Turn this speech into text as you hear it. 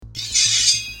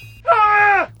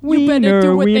You better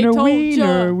do what they told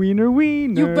wiener, ya. wiener,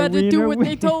 wiener. You better do wiener, what they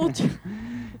wiener. told you.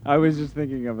 I was just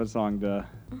thinking of a song to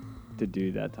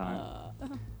do that time.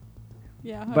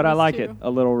 Yeah, But I was like too. it. A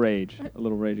little rage. A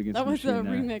little rage against That the was a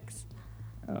machine there. remix.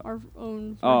 Oh. Our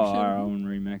own version. Oh, our own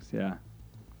remix, yeah.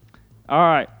 All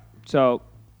right. So,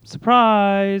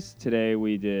 surprise! Today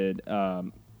we did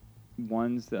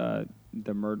one's the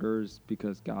murders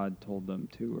because God told them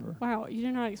to. Or Wow, you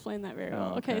did not explain that very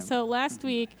well. Oh, Okay, okay. so last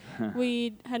week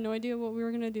we had no idea what we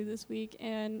were going to do this week,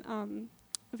 and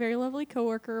a very lovely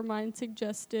coworker of mine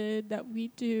suggested that we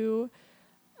do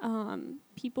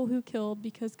people who killed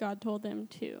because God told them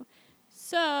to.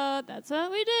 So that's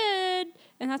what we did,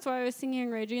 and that's why I was singing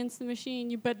Rage Against the Machine.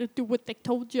 You better do what they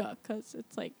told you, because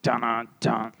it's like dun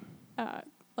dun.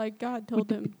 Like God told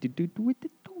them. What they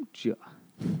told you.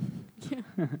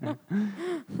 Yeah.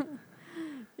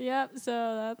 Yep.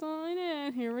 So that's what we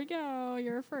did. Here we go.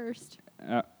 You're first.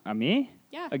 Me?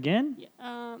 Yeah. Again?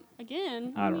 Yeah,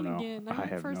 again? I don't know. Again? I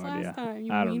have first no last idea. time,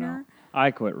 you I don't wiener. know.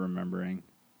 I quit remembering.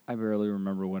 I barely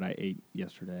remember what I ate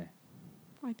yesterday.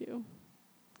 I do.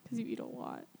 Because you eat a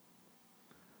lot.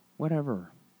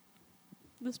 Whatever.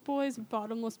 This boy's a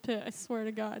bottomless pit, I swear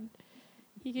to God.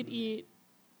 He could eat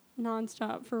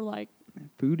nonstop for like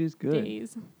Food is good.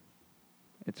 days.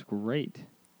 It's great.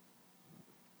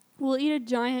 We'll eat a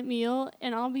giant meal,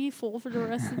 and I'll be full for the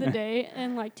rest of the day,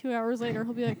 and like 2 hours later,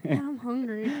 he'll be like, man, I'm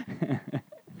hungry.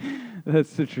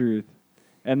 That's the truth.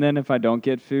 And then if I don't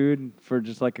get food for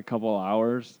just like a couple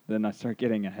hours, then I start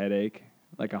getting a headache,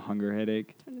 like a hunger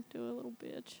headache. Turn into a little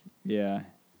bitch. Yeah.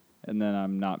 And then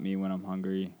I'm not me when I'm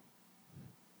hungry.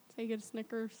 So you get a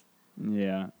Snickers.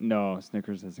 Yeah. No,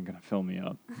 Snickers isn't going to fill me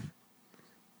up.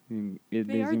 It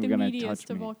They are isn't the going to meatiest touch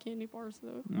of me. all candy bars,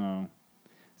 though. No.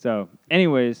 So,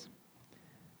 anyways,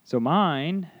 so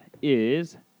mine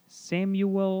is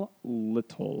Samuel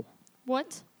Little.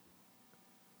 What?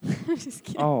 I'm just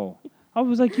kidding. Oh, I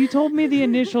was like, you told me the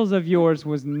initials of yours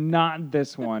was not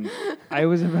this one. I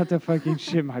was about to fucking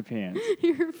shit my pants.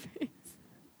 Your face.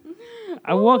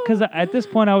 Because at this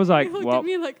point I was like, You looked well, at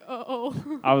me like,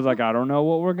 uh-oh. I was like, I don't know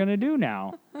what we're gonna do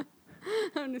now.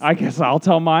 I'm just I guess I'll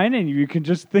tell mine, and you can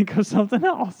just think of something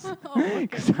else, okay.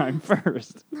 because I'm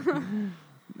first.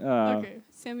 Okay,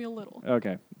 Samuel Little.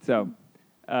 Okay, so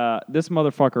this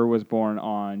motherfucker was born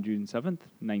on June 7th,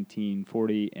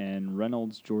 1940, in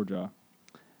Reynolds, Georgia.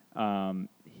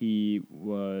 He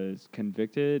was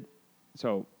convicted.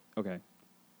 So, okay.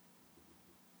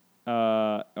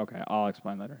 Okay, I'll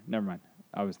explain later. Never mind.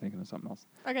 I was thinking of something else.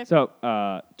 Okay. So,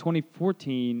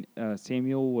 2014,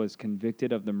 Samuel was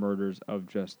convicted of the murders of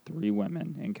just 3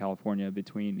 women in California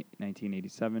between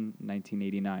 1987 and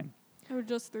 1989. Oh,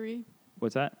 just 3.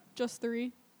 What's that? Just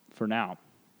 3. For now.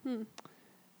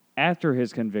 After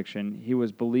his conviction, he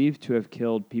was believed to have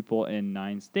killed people in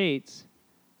 9 states.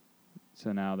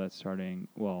 So now that's starting,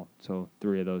 so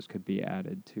 3 of those could be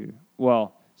added to,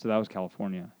 so that was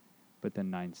California, but then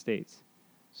 9 states.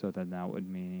 So then that would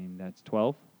mean that's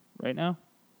 12 right now,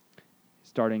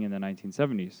 starting in the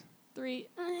 1970s. 3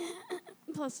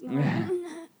 plus 9.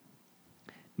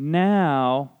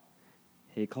 Now,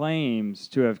 he claims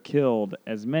to have killed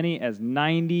as many as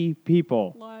 90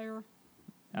 people. Liar.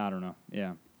 I don't know,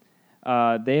 yeah.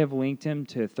 They have linked him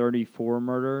to 34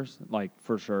 murders, like,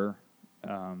 for sure,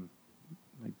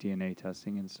 like DNA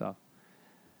testing and stuff.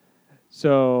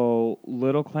 So,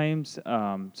 Little claims,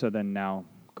 so then now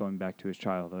going back to his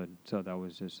childhood, so that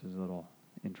was just his little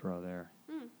intro there.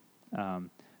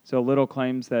 So, Little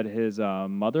claims that his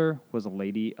mother was a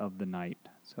lady of the night,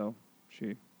 so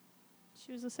she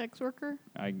was a sex worker?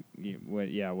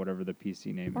 Whatever the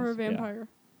PC name or is. Or a vampire?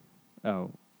 Yeah.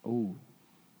 Oh.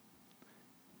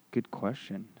 Good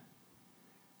question.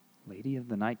 Lady of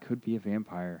the Night could be a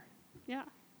vampire. Yeah.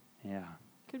 Yeah.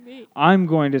 Could be. I'm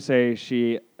going to say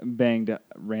she banged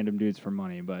random dudes for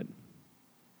money, but...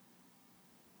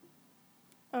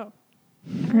 Oh.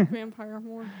 I like vampire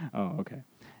more. Oh, okay.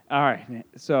 All right.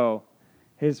 So,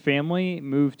 his family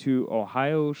moved to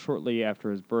Ohio shortly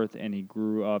after his birth, and he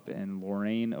grew up in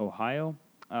Lorain, Ohio.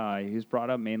 He was brought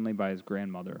up mainly by his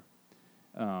grandmother.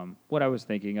 What I was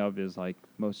thinking of is like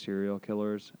most serial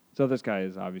killers. So this guy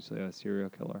is obviously a serial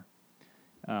killer.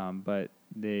 But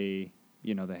they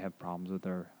have problems with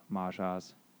their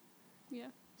mahjas.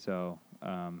 Yeah. So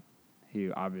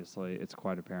he obviously, it's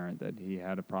quite apparent that he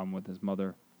had a problem with his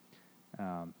mother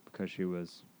because she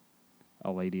was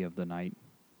a lady of the night.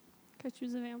 Because she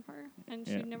was a vampire, and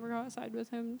she'd never go outside with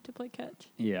him to play catch.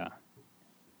 Yeah.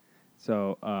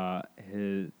 So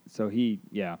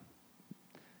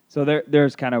So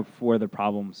there's kind of where the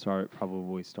problem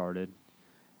probably started.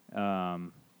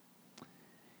 And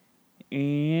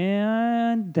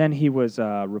And then he was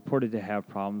reported to have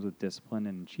problems with discipline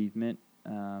and achievement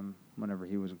whenever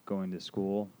he was going to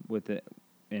school with it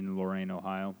in Lorain,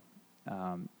 Ohio.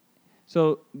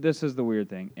 So this is the weird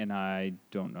thing, and I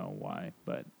don't know why,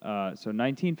 but so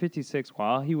 1956,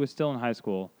 while he was still in high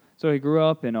school, so he grew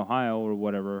up in Ohio or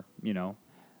whatever,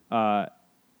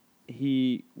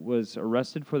 he was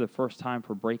arrested for the first time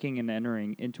for breaking and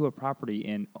entering into a property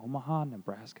in Omaha,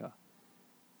 Nebraska.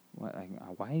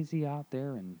 Why is he out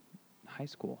there in high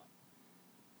school?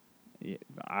 Yeah,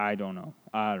 I don't know.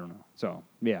 So,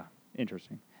 yeah,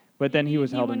 interesting. But then he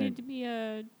was held in wanted to be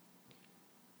a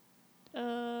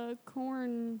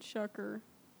corn shucker.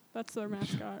 That's their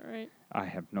mascot, right? I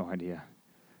have no idea.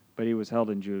 But he was held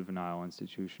in juvenile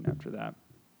institution after that.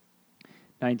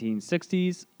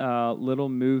 1960s, Little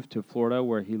moved to Florida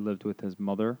where he lived with his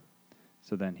mother.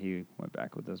 So then he went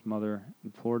back with his mother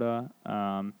in Florida.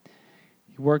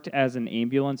 He worked as an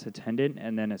ambulance attendant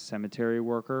and then a cemetery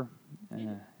worker.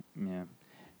 Yeah.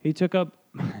 He took up...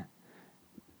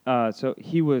 so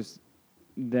he was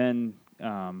then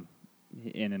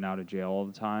in and out of jail all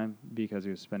the time because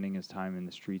he was spending his time in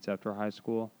the streets after high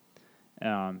school.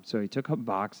 So he took up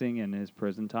boxing in his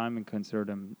prison time and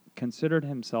considered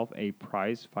himself a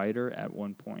prize fighter at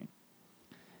one point.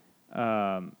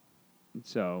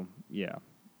 So yeah,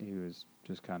 he was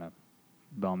just kind of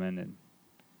bumming and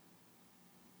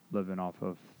living off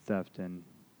of theft and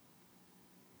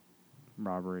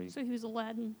robbery. So he was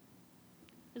Aladdin,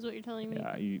 is what you're telling me?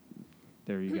 Yeah,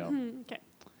 there you go. Okay.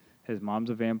 His mom's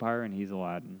a vampire and he's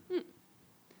Aladdin.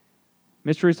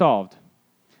 Mystery solved.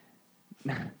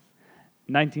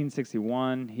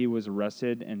 1961, he was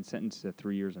arrested and sentenced to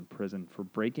 3 years in prison for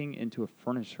breaking into a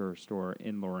furniture store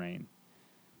in Lorain.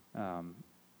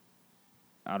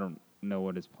 I don't know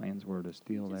what his plans were to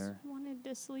steal He just there. wanted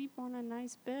to sleep on a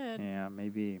nice bed. Yeah,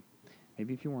 maybe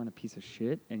if you weren't a piece of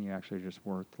shit and you actually just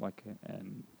worked like a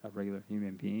regular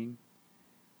human being,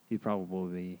 he'd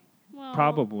probably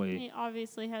He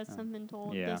obviously has some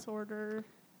mental disorder.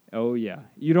 Oh, yeah.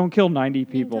 You don't kill 90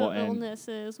 people. Mental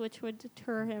illnesses, which would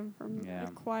deter him from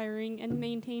acquiring and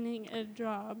maintaining a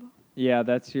job. Yeah,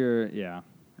 that's okay.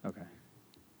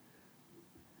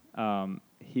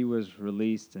 He was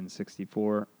released in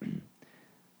 1964.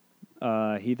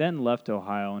 He then left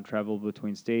Ohio and traveled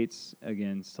between states,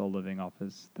 again, still living off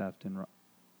his theft and...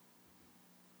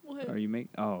 What? Are you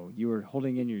you were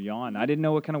holding in your yawn. I didn't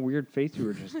know what kind of weird face you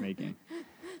were just making.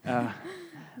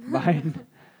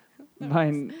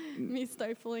 Me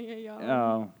stifling a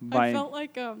yawn. I felt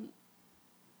like some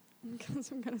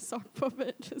kind of sock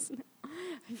puppet just now.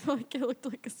 I feel like I looked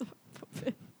like a sock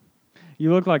puppet.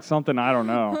 You look like something I don't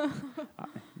know.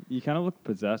 You kind of look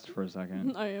possessed for a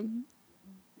second. I am.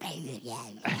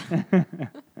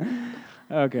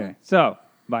 Okay, so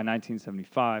by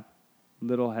 1975,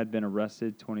 Little had been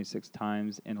arrested 26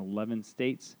 times in 11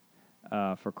 states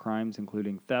for crimes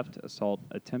including theft, assault,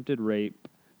 attempted rape,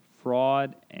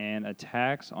 fraud, and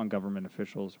attacks on government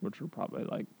officials, which were probably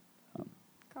like...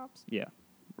 cops. Yeah,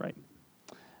 right.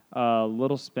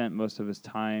 Little spent most of his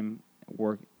time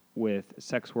with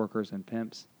sex workers and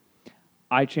pimps.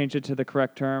 I changed it to the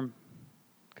correct term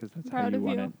because that's how you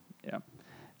want it. Yeah.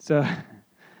 So,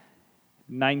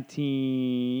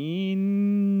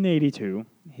 1982,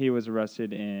 he was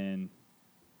arrested in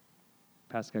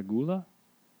Pascagoula.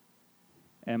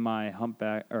 M.I.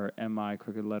 humpback, or M.I.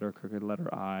 crooked letter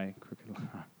I, crooked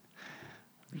letter.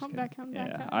 Humpback.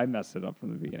 Yeah, I messed it up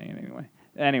from the beginning anyway.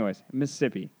 Anyways,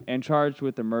 Mississippi, and charged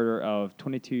with the murder of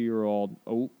 22-year-old,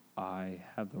 I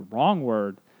have the wrong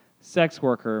word, sex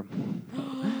worker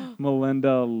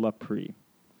Melinda Lapre,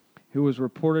 who was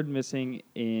reported missing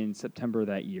in September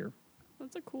that year.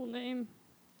 That's a cool name.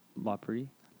 Lapre.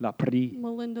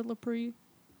 Melinda Lapre.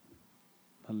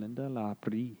 Melinda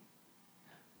Lapre.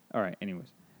 All right,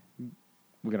 anyways.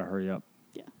 We got to hurry up.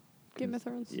 Yeah. Game of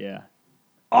Thrones. Yeah.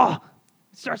 Oh!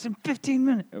 It starts in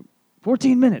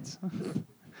 14 minutes.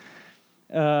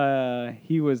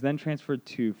 He was then transferred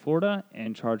to Florida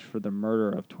and charged for the murder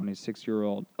of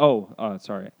 26-year-old...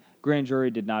 Grand jury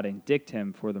did not indict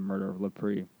him for the murder of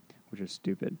Lapre, which is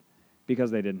stupid,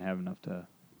 because they didn't have enough to...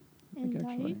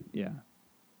 Indict? Yeah.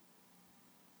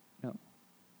 No.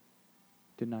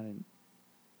 Did not...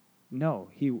 No,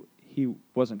 he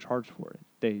wasn't charged for it.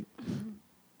 They...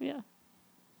 Yeah.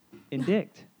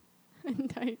 Indict.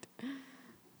 Indict.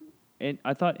 And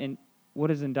I thought...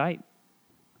 What is indict?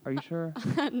 Are you sure?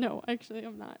 No, actually,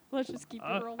 I'm not. Let's just keep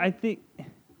it rolling. I think...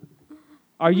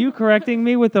 Are you correcting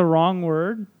me with the wrong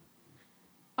word?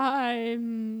 I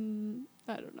don't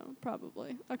know.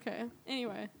 Probably. Okay.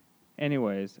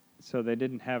 Anyways, so they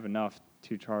didn't have enough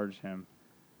to charge him.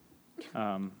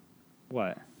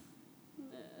 What?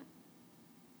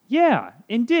 Yeah,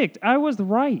 indict. I was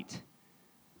right.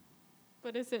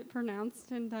 But is it pronounced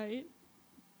indict?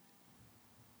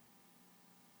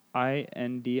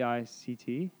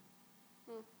 INDICT?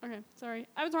 Oh, okay, sorry.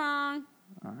 I was wrong.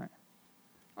 All right.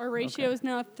 Our ratio is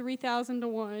now 3,000 to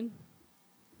 1.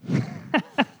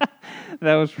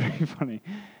 That was pretty funny.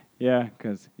 Yeah,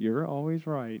 because you're always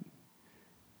right.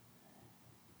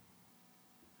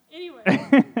 Anyway.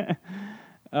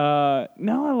 Now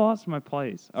I lost my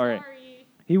place. All right. Sorry.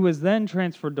 He was then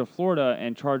transferred to Florida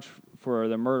and charged for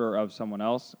the murder of someone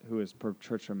else, who is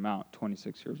Patricia Mount,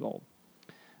 26 years old.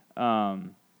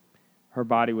 Her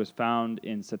body was found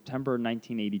in September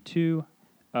 1982.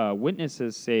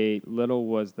 Witnesses say Little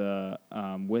was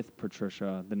with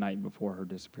Patricia the night before her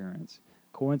disappearance.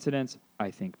 Coincidence?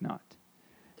 I think not.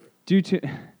 Due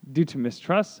to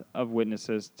mistrust of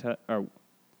witnesses,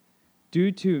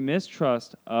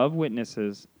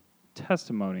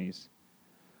 testimonies,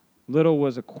 Little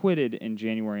was acquitted in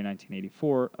January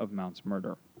 1984 of Mount's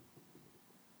murder.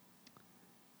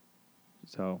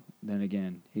 So then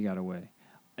again, he got away.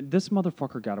 This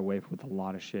motherfucker got away with a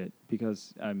lot of shit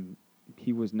because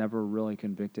he was never really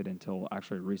convicted until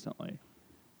actually recently.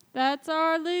 That's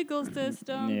our legal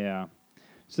system. Yeah.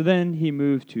 So then he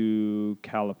moved to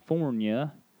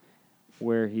California,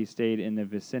 where he stayed in the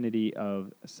vicinity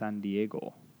of San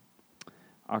Diego.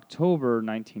 October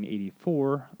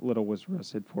 1984, Little was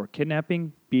arrested for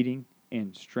kidnapping, beating,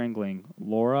 and strangling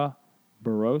Laura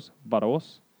Barros,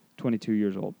 22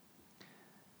 years old.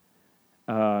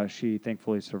 She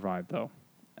thankfully survived, though.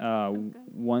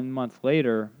 1 month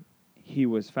later, he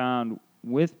was found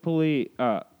by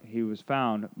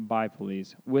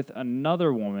police with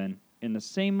another woman in the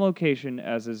same location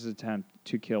as his attempt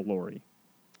to kill Lori.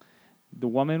 The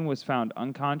woman was found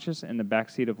unconscious in the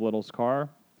backseat of Little's car,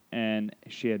 and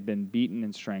she had been beaten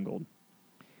and strangled.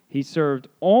 He served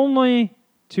only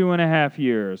 2.5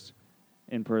 years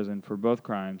in prison for both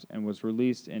crimes and was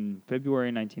released in February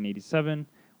 1987,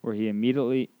 where he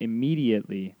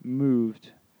immediately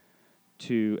moved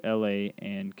to L.A.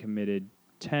 and committed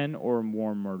 10 or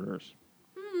more murders.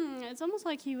 It's almost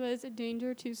like he was a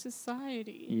danger to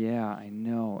society. Yeah, I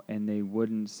know, and they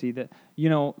wouldn't see that.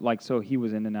 So he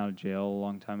was in and out of jail a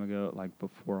long time ago, like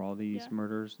before all these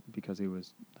murders, because he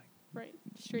was right,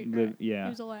 straight rat. Yeah. He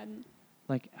was Aladdin.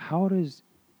 Like, how does,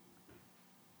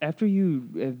 after you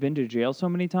have been to jail so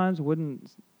many times,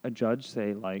 wouldn't a judge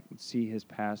say, see his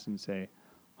past and say,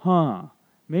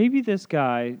 maybe this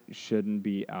guy shouldn't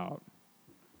be out?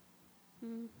 I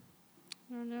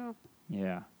don't know.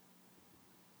 Yeah.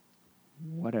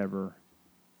 Whatever.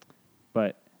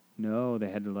 But no,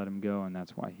 they had to let him go, and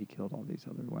that's why he killed all these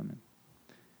other women.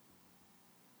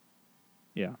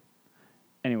 Yeah.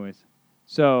 Anyways,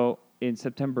 so in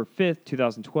September 5th,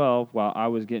 2012, while I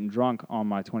was getting drunk on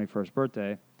my 21st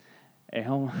birthday, at a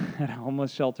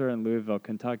homeless shelter in Louisville,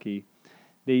 Kentucky,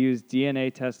 they used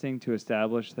DNA testing to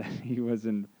establish that he was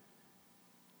in...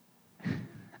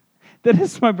 That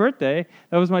is my birthday.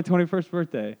 That was my 21st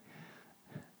birthday.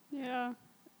 Yeah.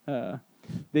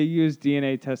 They used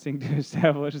DNA testing to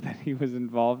establish that he was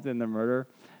involved in the murder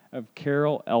of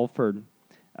Carol Elford.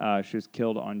 She was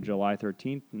killed on July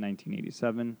 13th,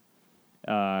 1987.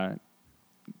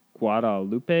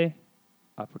 Guadalupe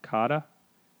Apicada,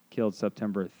 killed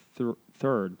September 3rd,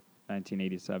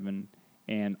 1987.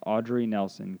 And Audrey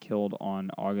Nelson, killed on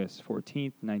August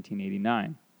 14th,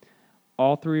 1989.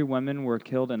 All three women were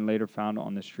killed and later found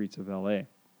on the streets of L.A.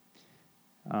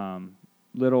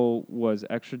 Little was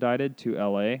extradited to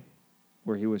L.A.,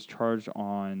 where he was charged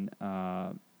on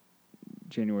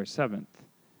January 7th,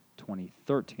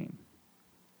 2013.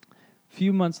 A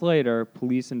few months later,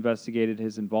 police investigated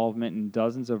his involvement in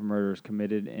dozens of murders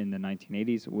committed in the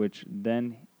 1980s, which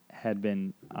then had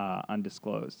been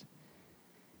undisclosed.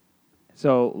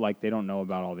 So, they don't know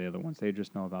about all the other ones. They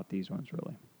just know about these ones,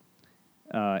 really.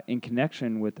 In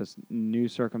connection with the new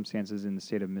circumstances in the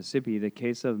state of Mississippi, the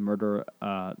case of the murder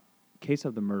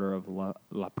of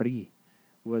Lapri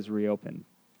was reopened,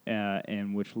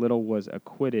 in which Little was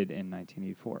acquitted in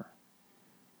 1984.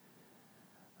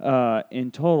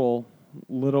 In total,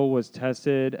 Little was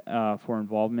tested for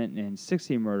involvement in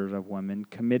 60 murders of women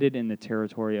committed in the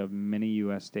territory of many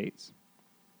U.S. states.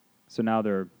 So now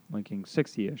they're linking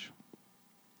 60-ish.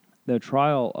 The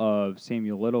trial of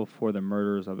Samuel Little for the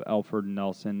murders of Elford,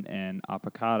 Nelson, and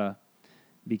Apicada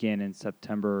began in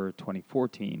September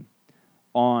 2014.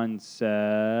 On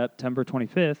September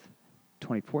 25th,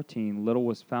 2014, Little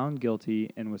was found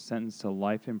guilty and was sentenced to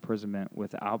life imprisonment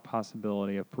without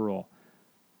possibility of parole.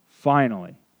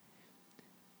 Finally,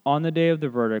 on the day of the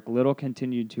verdict, Little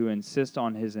continued to insist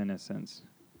on his innocence.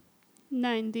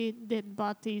 90 dead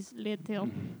bodies later.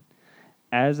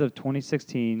 As of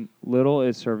 2016, Little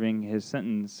is serving his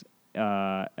sentence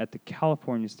at the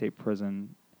California State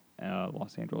Prison,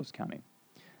 Los Angeles County.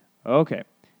 Okay.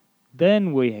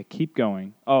 Then we keep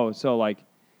going. Oh, so like,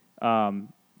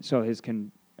 so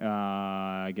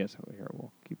I guess over here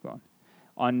we'll keep going.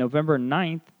 On November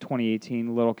 9th,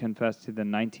 2018, Little confessed to the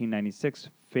 1996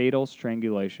 fatal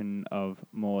strangulation of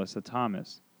Melissa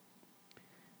Thomas.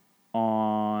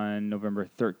 On November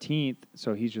 13th,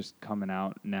 so he's just coming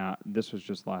out now. This was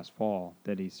just last fall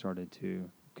that he started to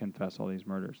confess all these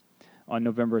murders. On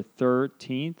November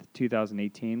 13th,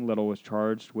 2018, Little was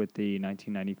charged with the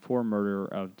 1994 murder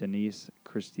of Denise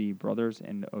Christie Brothers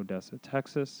in Odessa,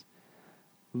 Texas.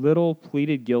 Little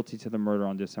pleaded guilty to the murder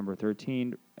on December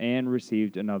 13th and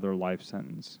received another life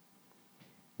sentence.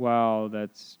 While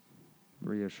that's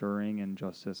reassuring and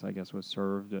justice, I guess, was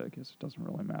served, I guess it doesn't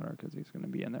really matter because he's going to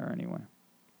be in there anyway.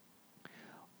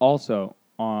 Also,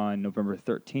 on November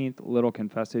 13th, Little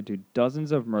confessed to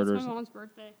dozens of murders. That's my mom's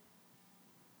birthday.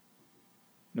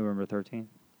 November 13th?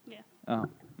 Yeah. Oh.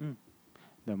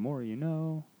 The more you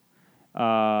know.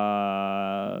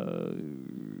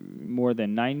 More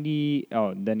than 90.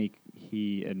 Oh, then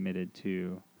he admitted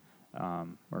to,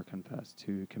 or confessed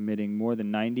to committing more than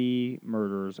 90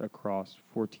 murders across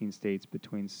 14 states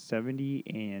between 1970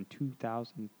 and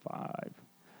 2005.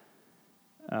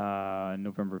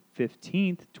 November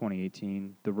 15th,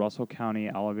 2018, the Russell County,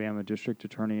 Alabama District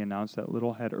Attorney announced that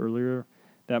Little had earlier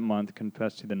that month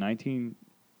confessed to the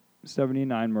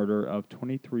 1979 murder of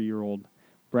 23-year-old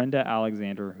Brenda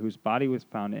Alexander, whose body was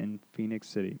found in Phoenix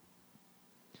City.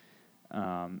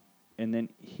 And then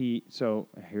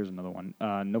here's another one.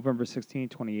 November 16,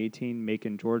 2018,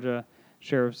 Macon, Georgia,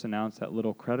 sheriffs announced that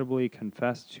Little credibly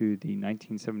confessed to the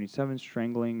 1977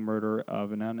 strangling murder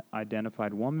of an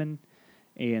unidentified woman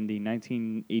and the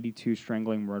 1982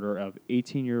 strangling murder of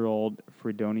 18-year-old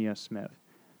Fredonia Smith.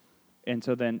 And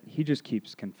so then he just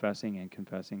keeps confessing and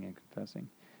confessing and confessing.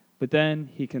 But then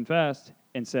he confessed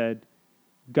and said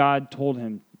God told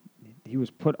him he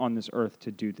was put on this earth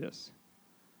to do this.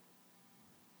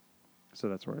 So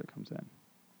that's where it comes in.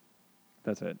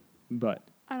 That's it. But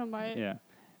I don't buy it. yeah.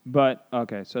 But,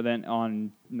 okay, so then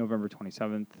on November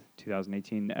 27th,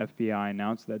 2018, the FBI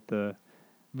announced that the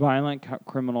Violent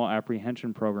Criminal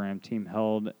Apprehension Program team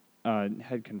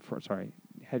had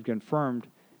confirmed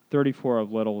 34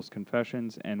 of Little's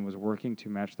confessions and was working to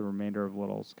match the remainder of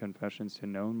Little's confessions to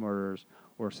known murders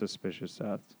or suspicious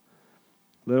deaths.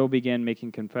 Little began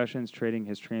making confessions, trading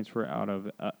his transfer out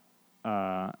of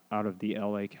the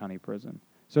L.A. County Prison.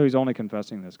 So he's only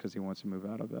confessing this because he wants to move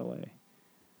out of L.A.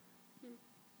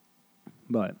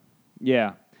 But,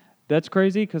 yeah, that's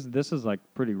crazy because this is, like,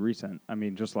 pretty recent. I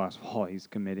mean, just last fall he's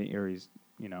committing, or he's,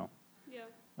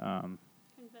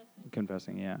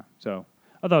 confessing, yeah. So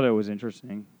I thought it was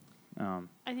interesting. I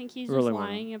think he's really just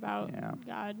lying about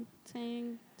God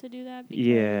saying to do that because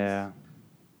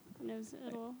he knows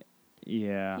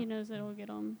it'll get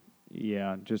him.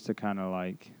 Yeah, just to kind of,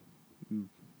 like,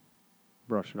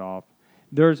 brush it off.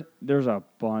 There's a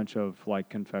bunch of like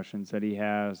confessions that he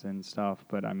has and stuff,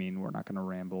 but I mean we're not going to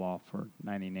ramble off for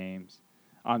 90 names.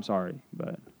 I'm sorry,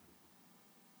 but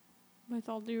with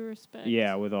all due respect.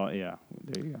 Yeah, there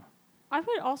you go. I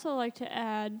would also like to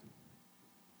add,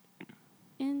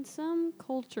 in some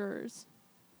cultures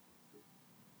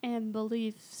and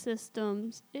belief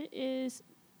systems, it is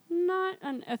not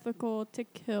unethical to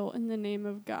kill in the name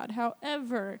of God.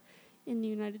 However, in the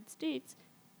United States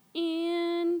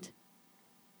and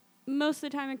most of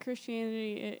the time in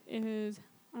Christianity, it is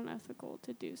unethical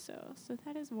to do so. So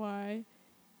that is why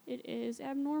it is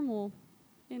abnormal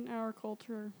in our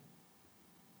culture.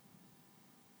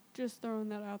 Just throwing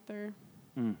that out there.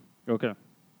 Okay.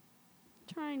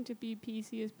 Trying to be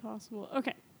PC as possible.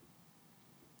 Okay.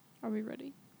 Are we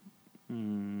ready?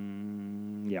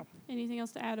 Yeah. Anything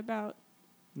else to add about?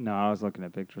 No, I was looking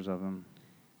at pictures of him.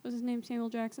 Was his name Samuel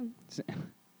Jackson?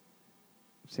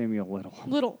 Samuel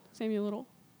Little. Samuel Little.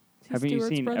 Haven't you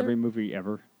Stewart's seen brother? every movie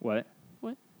ever? What?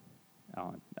 What?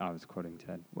 Oh, I was quoting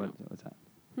Ted. What's that?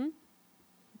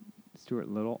 Stuart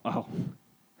Little? Oh.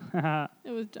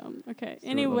 It was dumb. Okay. Stuart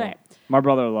Anyway. Little. My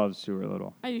brother loves Stuart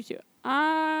Little. I do too.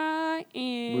 I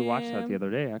am... We watched that the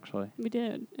other day, actually. We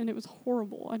did. And it was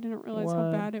horrible. I didn't realize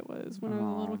how bad it was when I was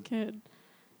a little kid.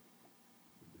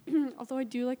 Although I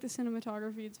do like the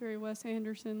cinematography. It's very Wes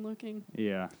Anderson looking.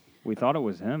 Yeah. We thought it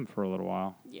was him for a little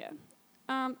while. Yeah.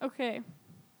 Okay.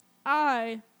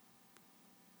 I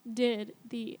did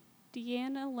the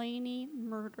Deanna Laney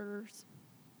murders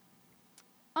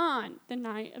on the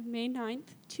night of May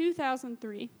 9th,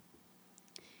 2003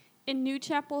 In New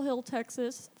Chapel Hill,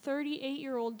 Texas,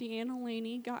 38-year-old Deanna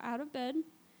Laney got out of bed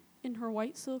in her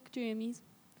white silk jammies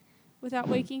without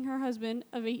waking her husband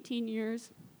of 18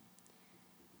 years.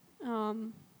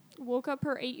 Woke up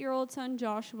her 8-year-old son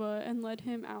Joshua and led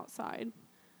him outside.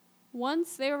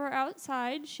 Once they were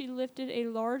outside, she lifted a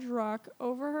large rock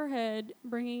over her head,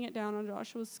 bringing it down on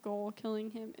Joshua's skull, killing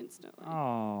him instantly.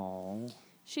 Oh.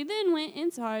 She then went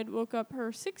inside, woke up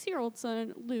her 6-year-old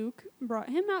son Luke, brought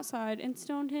him outside, and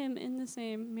stoned him in the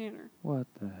same manner. What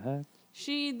the heck?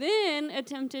 She then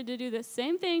attempted to do the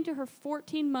same thing to her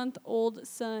 14-month-old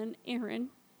son Aaron,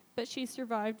 but he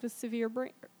survived with severe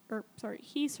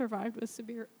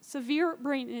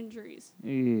brain injuries.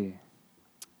 Yeah.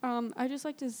 I just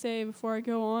like to say before I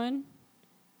go on,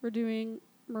 we're doing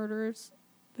murders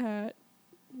that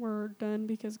were done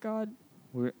because God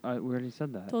We already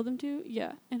said that. told them to.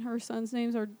 Yeah, and her sons'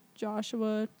 names are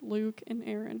Joshua, Luke, and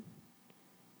Aaron.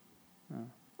 Oh.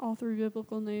 All 3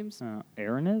 biblical names.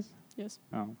 Aaron is? Yes.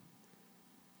 Oh.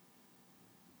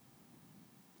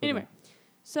 Anyway,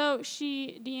 so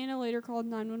Deanna later called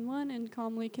 911 and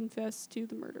calmly confessed to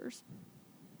the murders.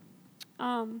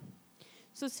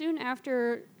 So soon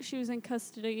after she was in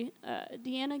custody,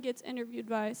 Deanna gets interviewed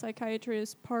by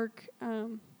psychiatrist Park,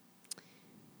 I'm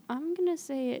going to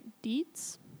say it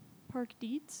Dietz. Park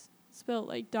Dietz. Spelled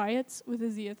like diets with a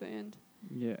Z at the end.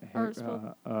 Yeah. Or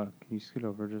Can you scoot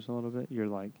over just a little bit? You're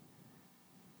like...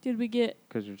 Did we get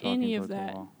Because you're talking any of towards the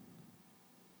that? wall.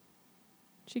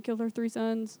 She killed her 3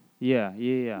 sons. Yeah.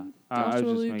 I was Joshua, just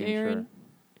Luke, making Aaron. sure.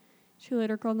 She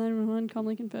later called 911,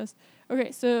 calmly confessed.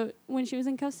 Okay, so when she was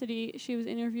in custody, she was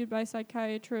interviewed by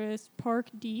psychiatrist Park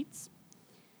Dietz.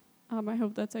 I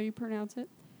hope that's how you pronounce it.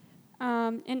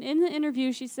 And in the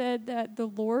interview, she said that the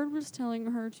Lord was telling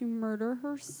her to murder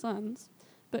her sons,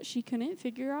 but she couldn't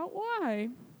figure out why.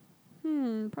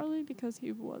 Probably because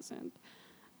he wasn't.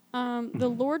 The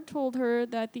Lord told her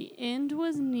that the end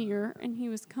was near and he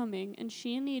was coming, and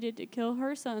she needed to kill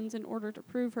her sons in order to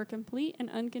prove her complete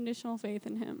and unconditional faith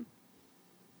in him.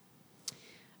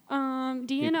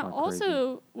 Deanna also...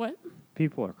 crazy. What?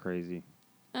 People are crazy.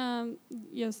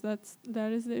 Yes,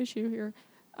 that is the issue here.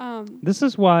 This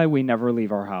is why we never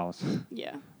leave our house.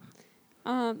 Yeah.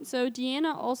 So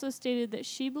Deanna also stated that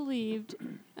she believed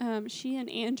she and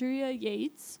Andrea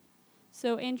Yates...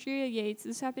 So Andrea Yates,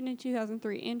 this happened in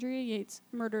 2003. Andrea Yates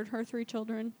murdered her 3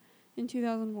 children in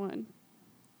 2001.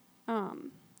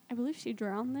 I believe she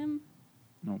drowned them.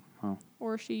 No. Oh.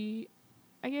 Or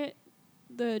I get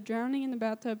the drowning in the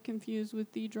bathtub confused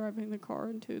with the driving the car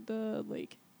into the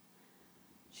lake.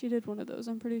 She did one of those.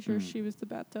 I'm pretty sure she was the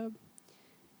bathtub.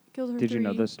 Killed her Did 3. you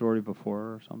know this story before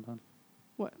or something?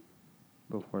 What?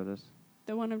 Before this?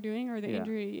 The one I'm doing or the Yeah.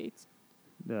 Andrea Yates?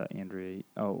 The Andrea...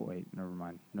 Oh, wait. Never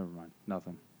mind.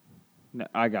 Nothing. No,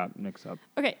 I got mixed up.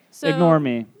 Okay, so... Ignore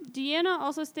me. Deanna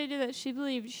also stated that she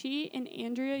believed she and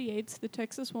Andrea Yates, the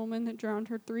Texas woman that drowned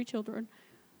her 3 children,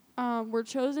 were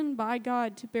chosen by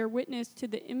God to bear witness to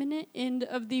the imminent end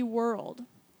of the world.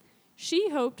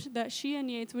 She hoped that she and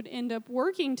Yates would end up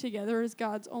working together as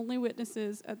God's only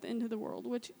witnesses at the end of the world,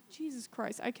 which, Jesus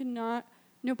Christ, I could not,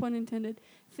 no pun intended,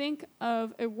 think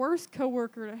of a worse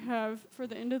coworker to have for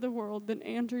the end of the world than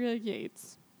Andrea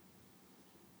Yates.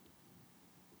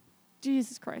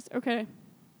 Jesus Christ. Okay.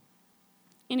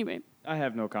 Anyway. I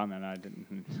have no comment. I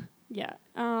didn't. Yeah.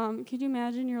 Could you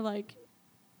imagine you're like,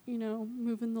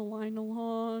 moving the line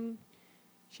along.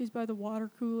 She's by the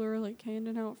water cooler, like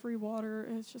handing out free water.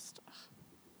 It's just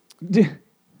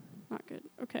not good.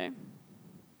 Okay.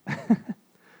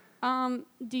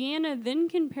 Deanna then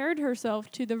compared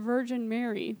herself to the Virgin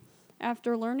Mary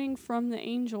after learning from the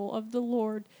angel of the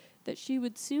Lord that she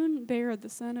would soon bear the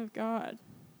Son of God.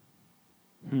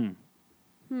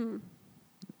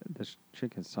 This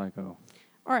chick is psycho.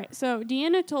 All right, so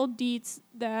Deanna told Dietz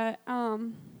that,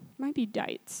 might be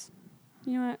Dietz.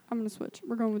 You know what? I'm going to switch.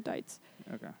 We're going with Dietz.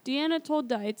 Okay. Deanna told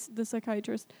Dietz, the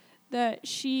psychiatrist, that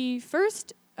she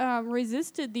first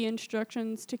resisted the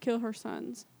instructions to kill her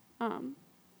sons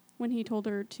when he told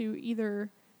her to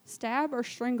either stab or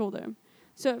strangle them.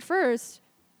 So at first,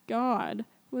 God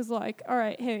was like, all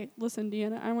right, hey, listen,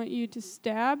 Deanna, I want you to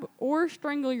stab or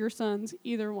strangle your sons.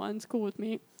 Either one's cool with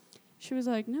me. She was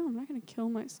like, no, I'm not going to kill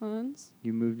my sons.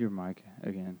 You moved your mic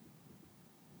again.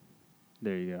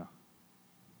 There you go.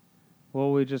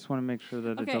 Well, we just want to make sure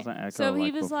that it doesn't echo so he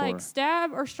like was before. like,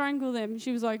 stab or strangle them.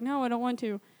 She was like, no, I don't want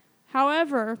to.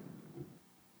 However,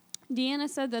 Deanna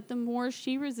said that the more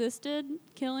she resisted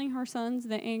killing her sons,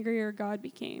 the angrier God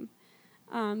became,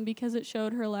 because it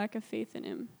showed her lack of faith in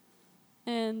him.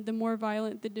 And the more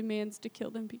violent the demands to kill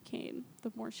them became,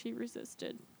 the more she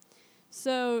resisted.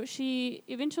 So she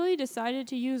eventually decided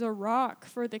to use a rock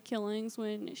for the killings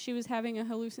when she was having a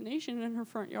hallucination in her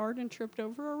front yard and tripped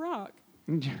over a rock.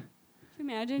 Can you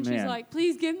imagine? Man. She's like,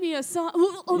 please give me a song.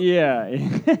 Yeah.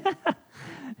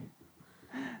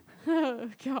 Oh,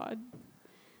 God.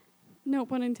 No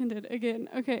pun intended. Again.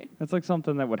 Okay. That's like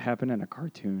something that would happen in a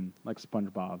cartoon, like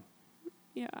SpongeBob.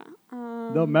 Yeah.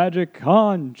 The magic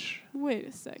conch. Wait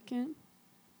a second.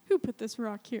 Who put this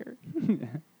rock here?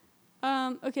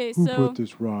 Okay, Who so... put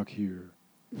this rock here?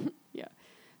 Yeah.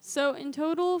 So in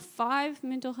total, 5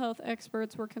 mental health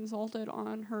experts were consulted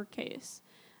on her case.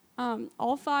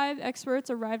 All 5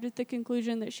 experts arrived at the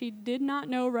conclusion that she did not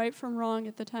know right from wrong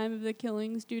at the time of the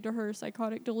killings due to her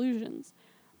psychotic delusions,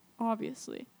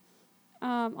 obviously.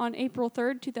 On April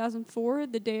 3rd, 2004,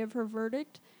 the day of her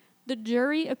verdict, the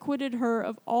jury acquitted her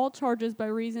of all charges by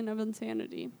reason of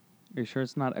insanity. Are you sure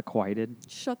it's not acquitted?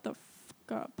 Shut the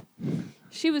fuck up.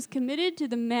 She was committed to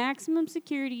the maximum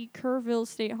security Kerrville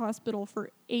State Hospital for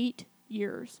 8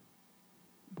 years.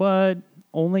 What?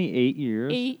 Only 8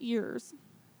 years? 8 years.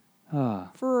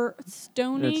 Ah, For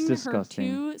stoning her disgusting.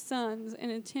 2 sons and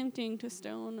attempting to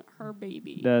stone her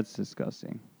baby. that's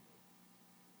disgusting.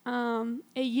 A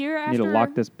year after... Need to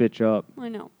lock this bitch up. I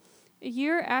know. A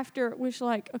year after, which,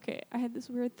 like, okay, I had this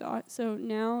weird thought. So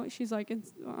now she's like,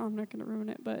 I'm not going to ruin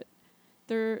it, but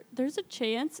there's a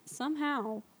chance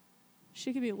somehow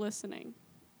she could be listening.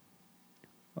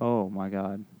 Oh, my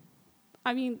God.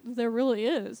 I mean, there really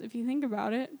is, if you think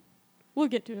about it. We'll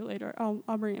get to it later.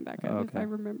 I'll bring it back up if I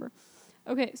remember.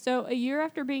 Okay, so a year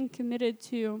after being committed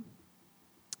to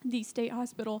the state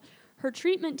hospital, her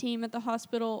treatment team at the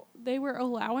hospital, they were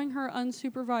allowing her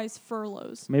unsupervised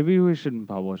furloughs. Maybe we shouldn't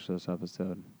publish this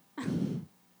episode.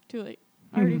 Too late.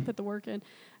 I already put the work in.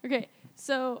 Okay,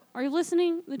 so are you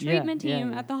listening? The treatment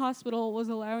team at the hospital was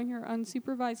allowing her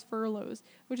unsupervised furloughs,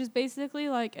 which is basically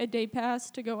like a day pass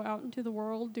to go out into the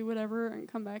world, do whatever, and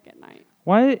come back at night.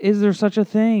 Why is there such a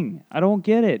thing? I don't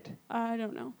get it. I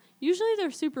don't know. Usually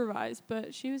they're supervised,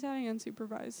 but she was having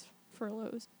unsupervised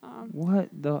furloughs. What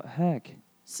the heck?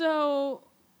 So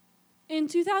in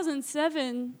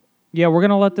 2007... Yeah, we're going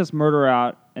to let this murder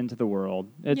out into the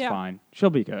world. It's fine. She'll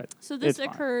be good. So this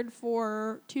occurred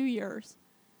for 2 years.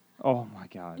 Oh, my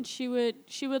God. And she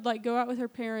would like go out with her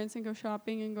parents and go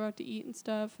shopping and go out to eat and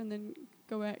stuff and then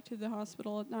go back to the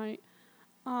hospital at night.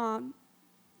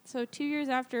 So 2 years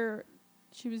after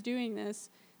she was doing this,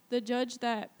 the judge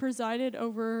that presided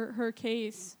over her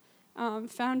case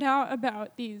found out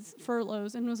about these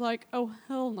furloughs and was like, oh,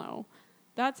 hell no.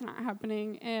 That's not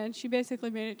happening. And she basically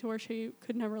made it to where she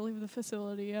could never leave the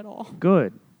facility at all.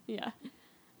 Good. Yeah.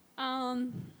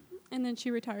 And then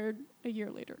she retired a year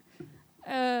later.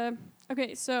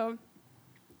 Okay, so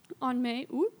on May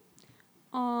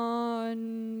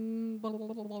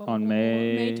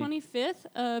 25th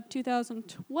of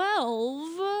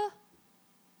 2012,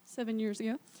 7 years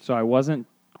ago. So I wasn't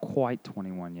quite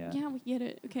 21 yet. Yeah, we get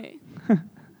it. Okay.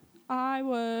 I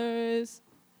was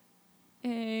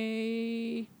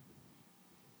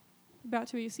about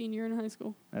to be a senior in high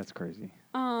school. That's crazy.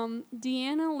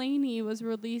 Deanna Laney was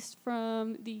released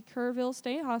from the Kerrville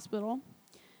State Hospital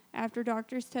after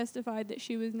doctors testified that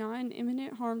she was not in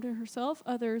imminent harm to herself,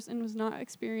 others, and was not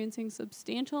experiencing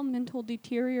substantial mental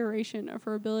deterioration of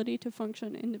her ability to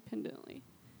function independently.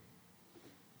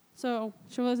 So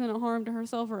she wasn't a harm to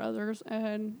herself or others,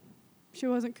 and she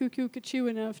wasn't cuckoo-cuckoo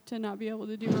enough to not be able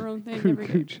to do her own thing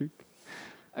every day.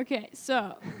 Okay,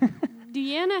 so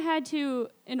Deanna had to,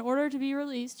 in order to be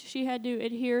released, she had to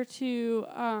adhere to,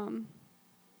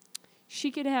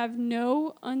 she could have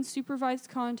no unsupervised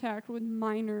contact with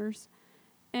minors,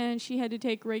 and she had to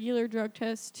take regular drug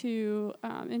tests to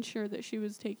ensure that she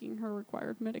was taking her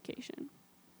required medication.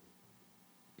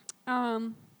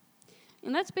 And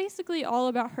that's basically all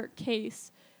about her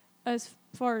case. As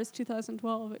far as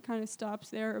 2012, it kind of stops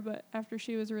there, but after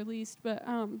she was released. But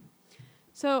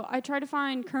so I tried to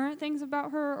find current things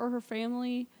about her or her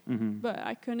family, but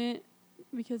I couldn't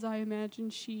because I imagine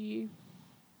she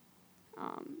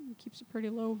keeps a pretty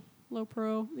low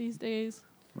pro these days.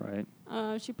 Right.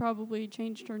 She probably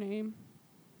changed her name.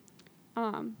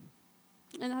 And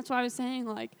that's why I was saying,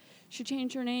 like, she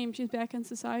changed her name. She's back in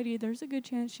society. There's a good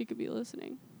chance she could be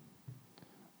listening.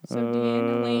 So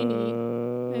Deanna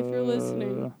Laney, if you're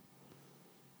listening,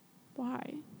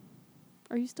 why?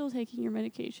 Are you still taking your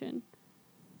medication?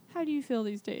 How do you feel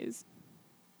these days?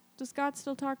 Does God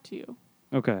still talk to you?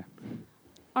 Okay.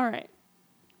 All right.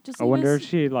 I wonder if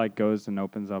she like goes and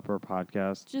opens up her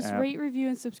podcast. Just app. rate, review,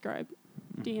 and subscribe.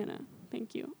 Deanna.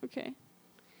 Thank you. Okay.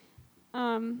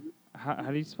 How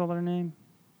do you spell her name?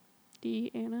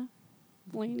 Deanna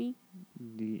Laney.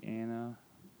 Deanna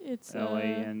It's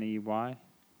Laney.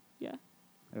 yeah.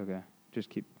 Okay. Just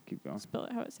keep going. Spell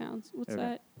it how it sounds. What's Okay.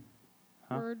 that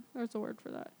Huh? word? There's a word for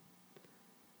that.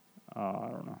 I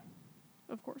don't know.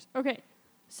 Of course. Okay.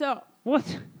 So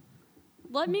What?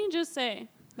 let me just say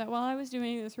that while I was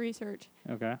doing this research,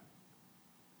 Okay.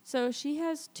 so she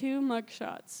has 2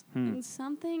 mugshots, Hmm. and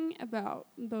something about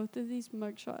both of these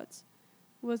mugshots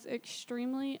was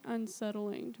extremely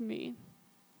unsettling to me.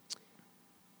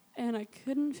 And I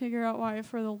couldn't figure out why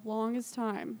for the longest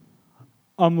time.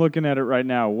 I'm looking at it right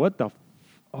now. What the?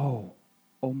 Oh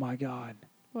my God.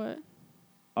 What?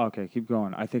 Okay, keep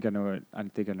going. I think I know it. I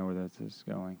think I know where this is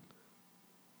going.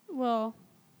 Well,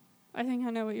 I think I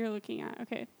know what you're looking at.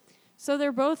 Okay. So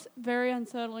they're both very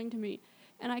unsettling to me.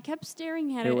 And I kept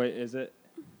staring at Here, it. wait. Is it?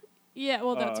 Yeah,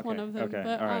 well, that's okay. one of them. Okay.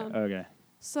 But, All right. Okay.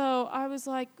 so I was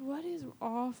like, what is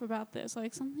off about this?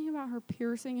 Like, something about her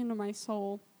piercing into my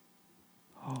soul.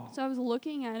 Oh. So I was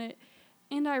looking at it,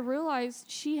 and I realized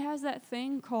she has that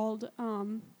thing called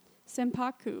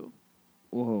senpaku.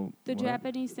 Whoa. The what?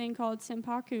 Japanese thing called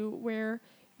senpaku, where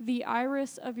the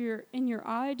iris in your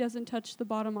eye doesn't touch the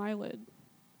bottom eyelid.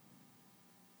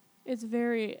 It's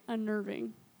very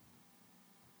unnerving.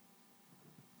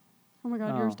 Oh my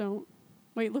God, yours Oh. don't.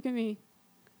 Wait, look at me.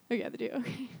 Oh yeah, they do.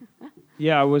 Okay.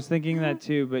 Yeah, I was thinking that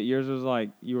too, but yours was like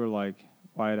you were like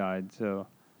wide-eyed. So.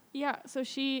 Yeah, so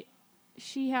she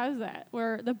has that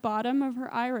where the bottom of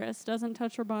her iris doesn't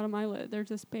touch her bottom eyelid.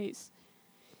 There's a space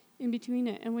in between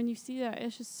it, and when you see that,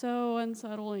 it's just so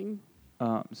unsettling.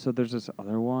 So there's this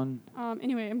other one.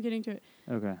 Anyway, I'm getting to it.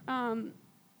 Okay.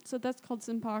 So that's called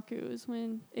senpaku, is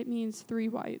when it means 3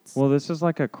 whites. Well, this is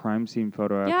like a crime scene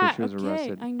photo after she was okay,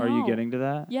 arrested. I Are you know. getting to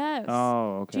that? Yes.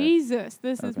 Oh, okay. Jesus,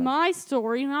 this is Okay. my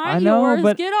story, not I know, yours.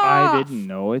 but Get off. I didn't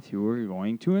know if you were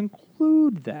going to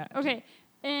include that. Okay,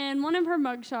 and one of her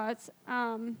mugshots,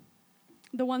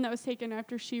 the one that was taken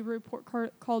after she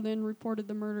called in, reported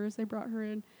the murders, they brought her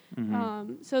in.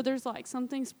 Mm-hmm. So there's like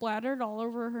something splattered all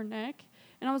over her neck,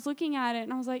 and I was looking at it,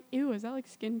 and I was like, ew, is that like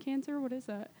skin cancer? What is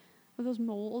that? Are those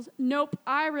moles? Nope.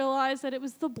 I realized that it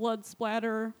was the blood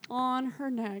splatter on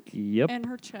her neck Yep. and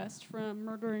her chest from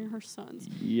murdering her sons.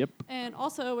 Yep. And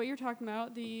also, what you're talking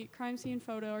about, the crime scene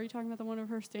photo, are you talking about the one of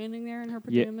her standing there in her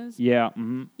pajamas? Yeah.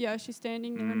 Mm-hmm. Yeah, she's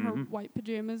standing there in her white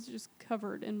pajamas, just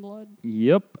covered in blood.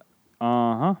 Yep.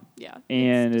 Uh-huh. Yeah.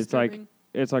 And it's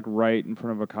it's like right in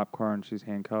front of a cop car and she's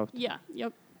handcuffed. Yeah,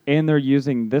 yep. And they're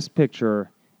using this picture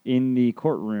in the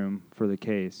courtroom for the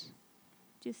case.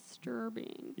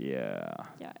 Disturbing. Yeah.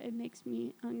 Yeah, it makes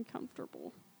me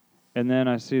uncomfortable. And then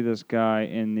I see this guy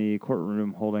in the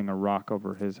courtroom holding a rock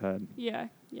over his head. Yeah,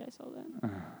 I saw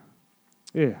that.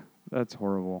 Yeah, that's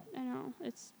horrible. I know,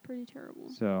 it's pretty terrible.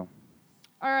 So.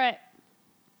 All right.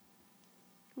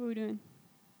 What are we doing?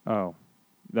 Oh,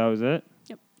 that was it?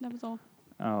 Yep, that was all.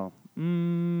 Oh.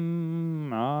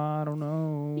 I don't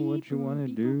know what you want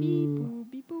to do.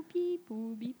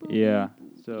 Yeah,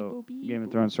 so Game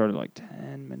of Thrones started like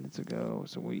 10 minutes ago,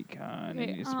 so we kind of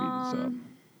need to speed this up.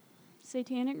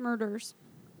 Satanic murders.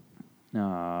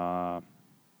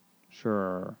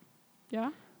 Sure.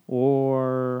 Yeah?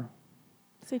 Or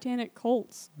Satanic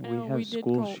cults. we have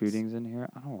school shootings in here.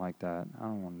 I don't like that. I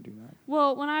don't want to do that.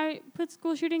 Well, when I put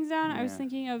school shootings down, I was Yeah.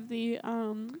 thinking of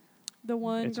the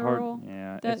one It's girl hard.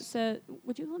 Yeah, that said,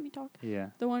 would you let me talk? Yeah.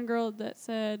 The one girl that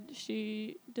said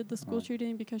she did the school Oh.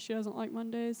 shooting because she doesn't like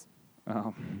Mondays.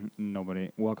 Oh,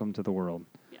 nobody. Welcome to the world.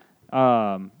 Yeah.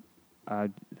 I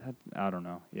don't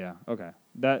know. Yeah. Okay.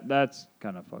 That's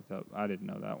kind of fucked up. I didn't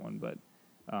know that one, but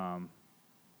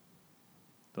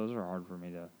those are hard for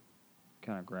me to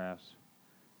kind of grasp.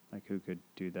 Like, who could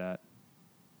do that?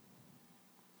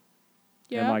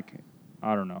 Yeah. And like,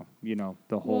 I don't know. You know,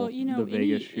 the whole the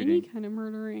Vegas shooting. Any kind of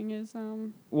murdering is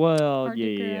Well, hard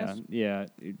to grasp. yeah.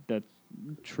 That's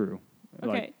true. Okay.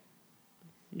 Like,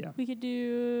 yeah. We could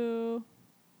do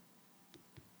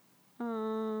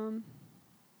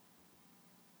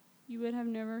you would have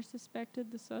never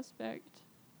suspected the suspect.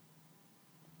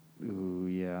 Ooh,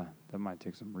 yeah. That might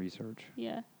take some research.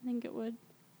 Yeah, I think it would.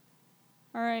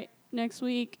 All right, next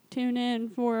week, tune in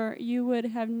for You Would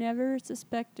Have Never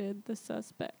Suspected the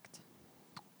Suspect.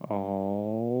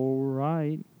 All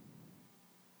right.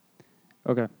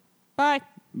 Okay. Bye.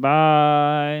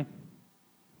 Bye.